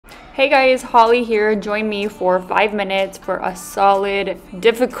Hey guys, Holly here. Join me for 5 minutes for a solid,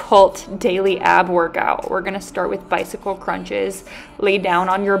 difficult daily ab workout. We're gonna start with bicycle crunches. Lay down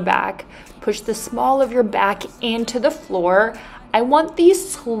on your back, push the small of your back into the floor. I want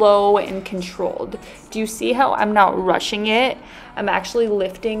these slow and controlled. Do you see how I'm not rushing it? I'm actually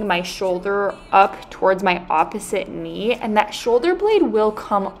lifting my shoulder up towards my opposite knee, and that shoulder blade will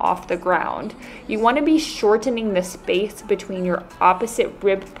come off the ground. You want to be shortening the space between your opposite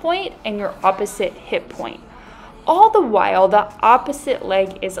rib point and your opposite hip point. All the while, the opposite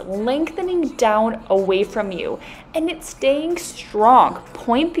leg is lengthening down away from you, and it's staying strong.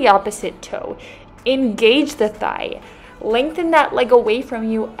 Point the opposite toe. Engage the thigh. Lengthen that leg away from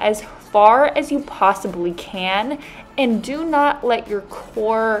you as far as you possibly can, and do not let your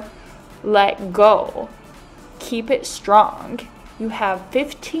core let go. Keep it strong. You have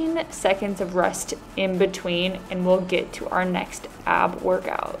 15 seconds of rest in between, and we'll get to our next ab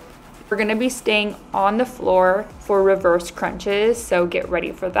workout. We're gonna be staying on the floor for reverse crunches, so get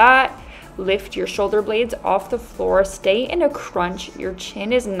ready for that. Lift your shoulder blades off the floor, stay in a crunch, your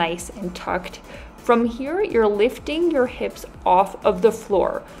chin is nice and tucked. From here, you're lifting your hips off of the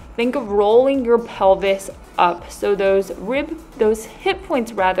floor. Think of rolling your pelvis up so those hip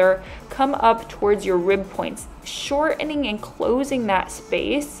points come up towards your rib points, shortening and closing that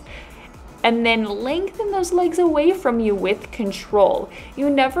space. And then lengthen those legs away from you with control.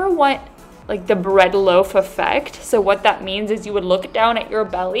 You never want like the bread loaf effect. So what that means is you would look down at your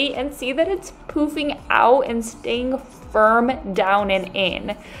belly and see that it's poofing out and staying firm down and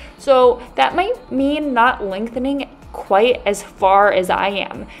in. So that might mean not lengthening quite as far as I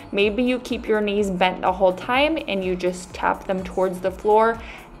am. Maybe you keep your knees bent the whole time and you just tap them towards the floor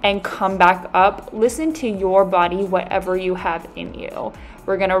and come back up. Listen to your body, whatever you have in you.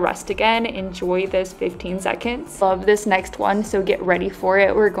 We're gonna rest again. Enjoy this 15 seconds. Love this next one, so get ready for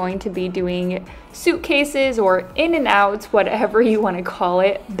it. We're going to be doing suitcases or in and outs, whatever you wanna call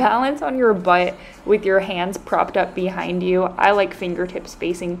it. Balance on your butt with your hands propped up behind you. I like fingertips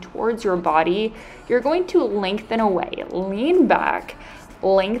facing towards your body. You're going to lengthen away, lean back,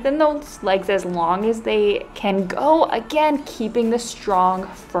 lengthen those legs as long as they can go. Again, keeping the strong,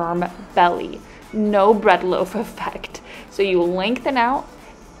 firm belly. No bread loaf effect. So you lengthen out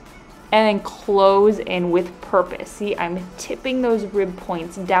and then close in with purpose. See, I'm tipping those rib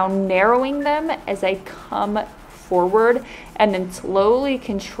points down, narrowing them as I come forward, and then slowly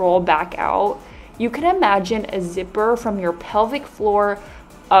control back out. You can imagine a zipper from your pelvic floor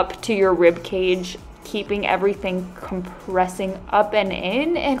up to your rib cage, keeping everything compressing up and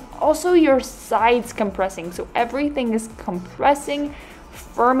in, and also your sides compressing. So everything is compressing,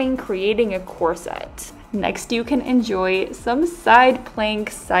 firming, creating a corset. Next, you can enjoy some side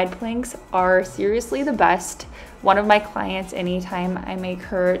planks. Side planks are seriously the best. One of my clients, anytime I make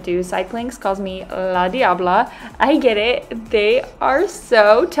her do side planks, calls me La Diabla. I get it. They are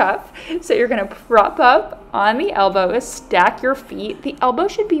so tough. So you're gonna prop up on the elbow, stack your feet. The elbow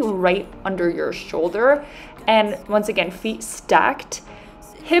should be right under your shoulder. And once again, feet stacked.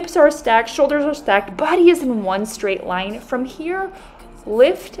 Hips are stacked, shoulders are stacked, body is in one straight line. From here,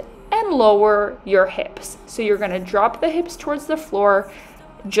 lift and lower your hips. So you're gonna drop the hips towards the floor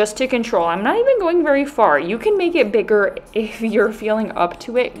just to control. I'm not even going very far. You can make it bigger if you're feeling up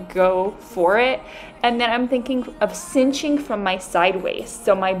to it, go for it. And then I'm thinking of cinching from my side waist.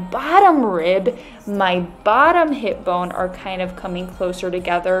 So my bottom rib, my bottom hip bone are kind of coming closer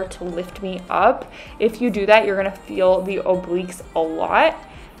together to lift me up. If you do that, you're gonna feel the obliques a lot.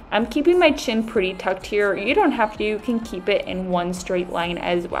 I'm keeping my chin pretty tucked here. You don't have to, you can keep it in one straight line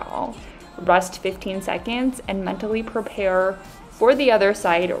as well. Rest 15 seconds and mentally prepare for the other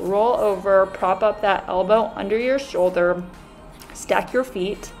side. Roll over, prop up that elbow under your shoulder, stack your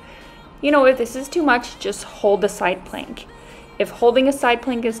feet. You know, if this is too much, just hold the side plank. If holding a side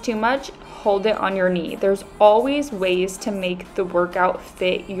plank is too much, hold it on your knee. There's always ways to make the workout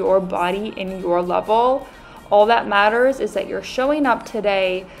fit your body and your level. All that matters is that you're showing up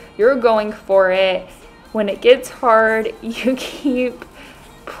today, you're going for it. When it gets hard, you keep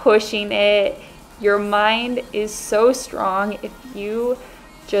pushing it. Your mind is so strong. If you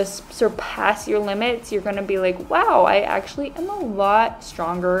just surpass your limits, you're gonna be like, wow, I actually am a lot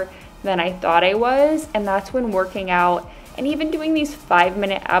stronger than I thought I was. And that's when working out and even doing these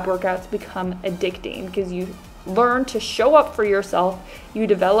 5-minute ab workouts become addicting, because you learn to show up for yourself. You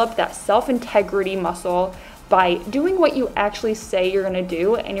develop that self-integrity muscle by doing what you actually say you're gonna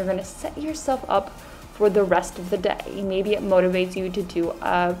do, and you're gonna set yourself up for the rest of the day. Maybe it motivates you to do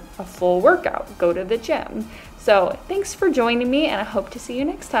a full workout, go to the gym. So thanks for joining me, and I hope to see you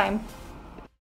next time.